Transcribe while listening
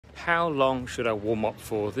how long should I warm up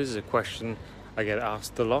for? This is a question I get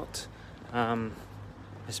asked a lot,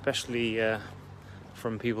 especially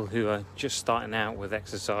from people who are just starting out with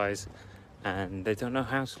exercise and they don't know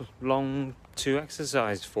how long to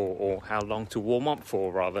exercise for, or how long to warm up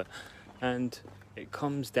for rather. And it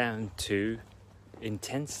comes down to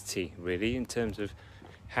intensity, really, in terms of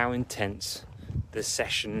how intense the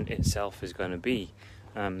session itself is going to be.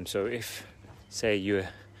 So if, say, you're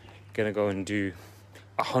going to go and do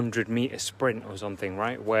 100-meter sprint or something,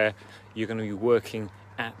 right, where you're going to be working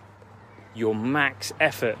at your max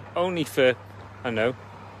effort only for, I don't know,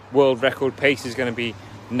 world record pace is going to be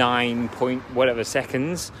 9 point whatever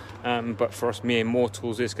seconds, but for us mere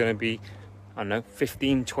mortals it's going to be, I don't know,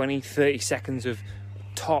 15, 20, 30 seconds of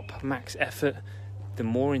top max effort. The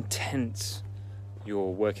more intense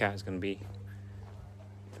your workout is going to be,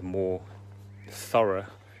 the more thorough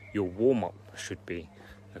your warm-up should be.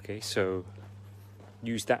 Okay, so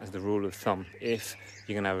use that as the rule of thumb. If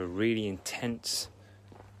you're going to have a really intense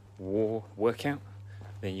workout,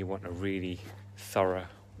 then you want a really thorough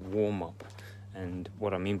warm-up. And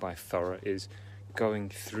what I mean by thorough is going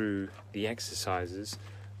through the exercises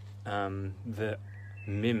that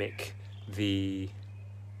mimic the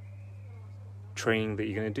training that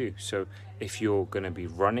you're going to do. So if you're going to be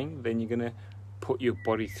running, then you're going to put your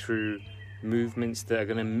body through movements that are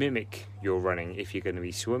going to mimic your running. If you're going to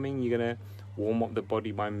be swimming, you're going to warm up the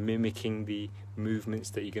body by mimicking the movements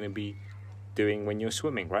that you're going to be doing when you're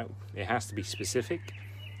swimming, right? It has to be specific,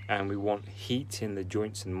 and we want heat in the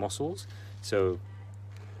joints and muscles. So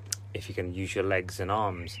if you can use your legs and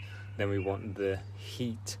arms, then we want the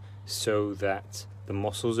heat so that the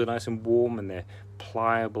muscles are nice and warm and they're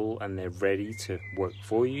pliable and they're ready to work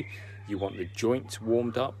for you. You want the joints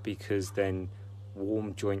warmed up, because then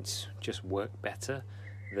warm joints just work better.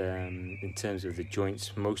 In terms of the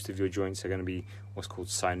joints, most of your joints are going to be what's called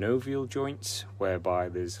synovial joints, whereby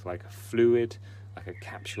there's like a fluid, like a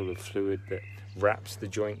capsule of fluid that wraps the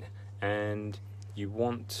joint, and you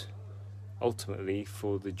want ultimately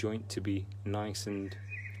for the joint to be nice and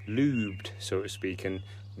lubed, so to speak. And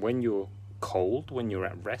when you're cold, when you're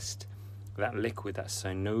at rest, that liquid, that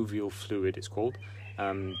synovial fluid it's called,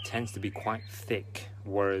 tends to be quite thick,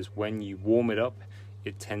 whereas when you warm it up,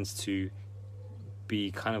 it tends to be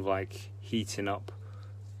kind of like heating up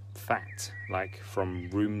fat, like from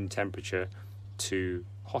room temperature to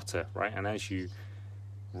hotter, right? And as you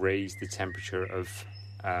raise the temperature of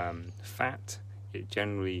fat, it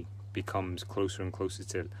generally becomes closer and closer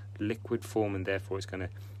to liquid form, and therefore it's going to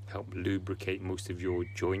help lubricate most of your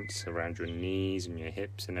joints around your knees and your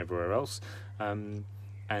hips and everywhere else,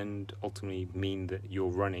 and ultimately mean that your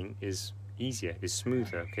running is easier, is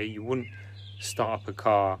smoother. Okay, you wouldn't start up a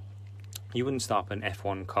car, you wouldn't start up an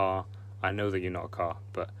F1 car. I know that you're not a car,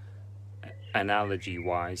 but analogy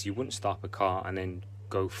wise, you wouldn't start up a car and then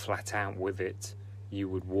go flat out with it. You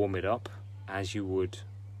would warm it up as you would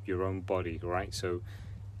your own body, right? So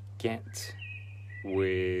get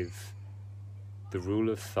with the rule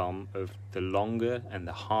of thumb of the longer and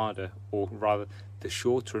the harder, or rather the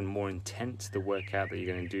shorter and more intense the workout that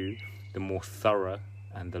you're going to do, the more thorough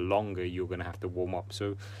and the longer you're going to have to warm up.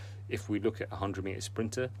 So if we look at a 100-meter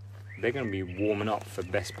sprinter, they're going to be warming up for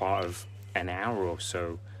the best part of an hour or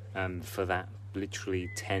so, for that literally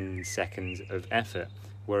 10 seconds of effort.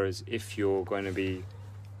 Whereas if you're going to be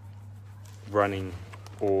running,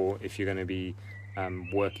 or if you're going to be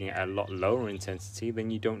working at a lot lower intensity, then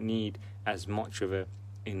you don't need as much of a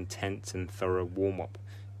intense and thorough warm-up,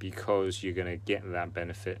 because you're going to get that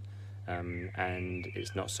benefit, and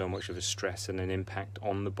it's not so much of a stress and an impact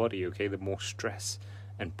on the body. Okay, the more stress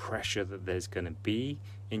and pressure that there's going to be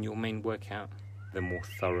in your main workout, the more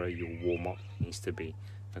thorough your warm-up needs to be.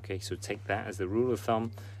 Okay, so take that as the rule of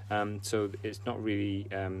thumb. So it's not really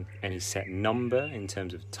any set number in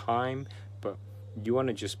terms of time, but you want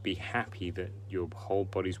to just be happy that your whole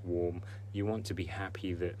body's warm. You want to be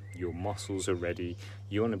happy that your muscles are ready.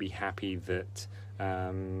 You want to be happy that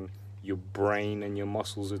your brain and your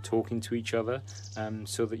muscles are talking to each other,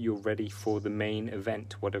 so that you're ready for the main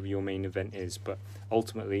event, whatever your main event is. But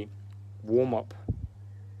ultimately, warm up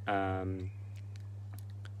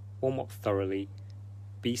thoroughly.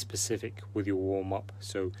 Be specific with your warm-up,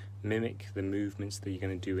 so mimic the movements that you're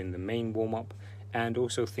going to do in the main warm-up, and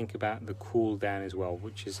also think about the cool down as well,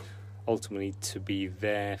 which is ultimately to be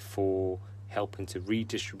there for helping to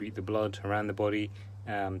redistribute the blood around the body,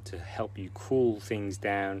 to help you cool things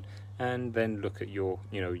down, and then look at your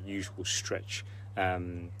usual stretch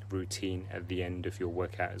routine at the end of your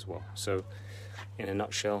workout as well. So in a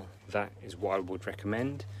nutshell, that is what I would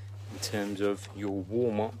recommend in terms of your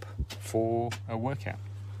warm-up for a workout.